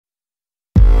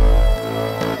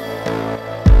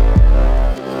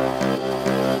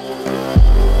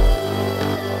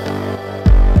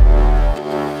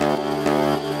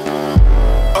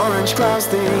orange clouds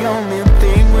the only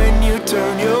thing when you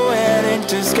turn your head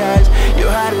into skies.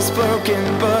 Your heart is broken,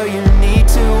 but you need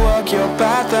to walk your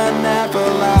path and never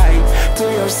lie to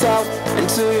yourself and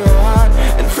to your heart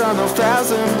in front of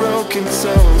 1,000 broken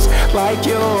souls like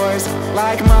yours,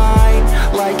 like mine,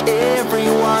 like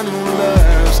everyone who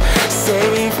loves.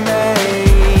 Save me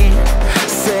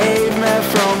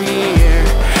from here.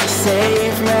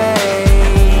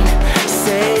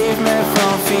 Save me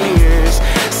from fears.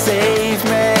 Save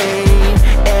me,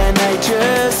 and I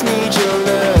just need your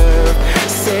love.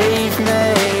 Save me,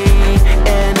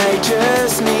 and I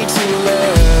just need to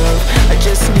love. I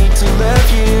just need to love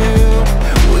you.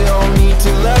 We all need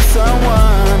to love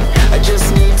someone. I just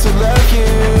need to love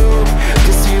you,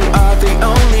 'cause you are the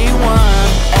only one.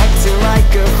 Acting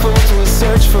like a fool to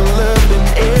search for love in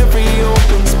every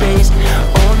open space,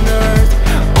 on Earth,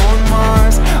 on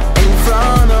Mars, in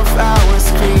front of our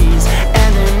screens,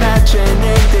 and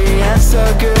imagining the answer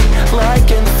good like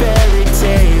in fairy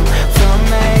tale. For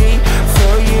me,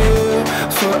 for you,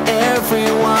 for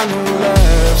everyone who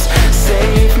loves.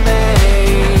 Save me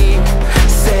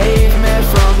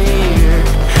from here.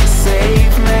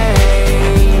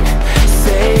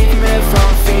 Save me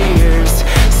from fears.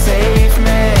 Save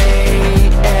me,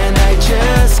 and I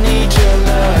just need your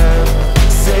love.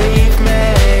 Save me,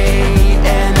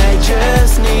 and I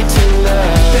just need to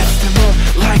love. That's the more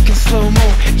like in slow-mo.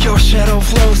 Your shadow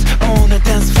flows on the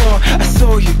dance floor. I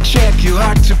saw you check, you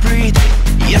hard to breathe.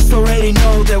 Yes, already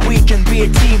know that we can be a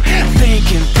team.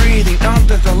 Thinking, breathing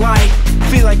under the light.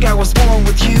 Feel like I was born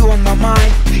with you on my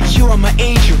mind. You are my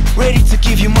angel, ready to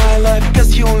give you my life,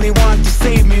 'cause you only want to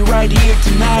save me right here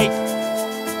tonight.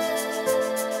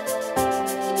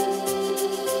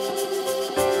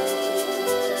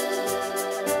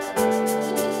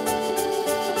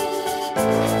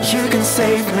 You can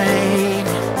save me.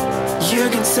 You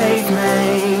can save me.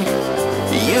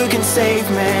 You can save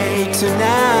me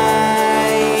tonight.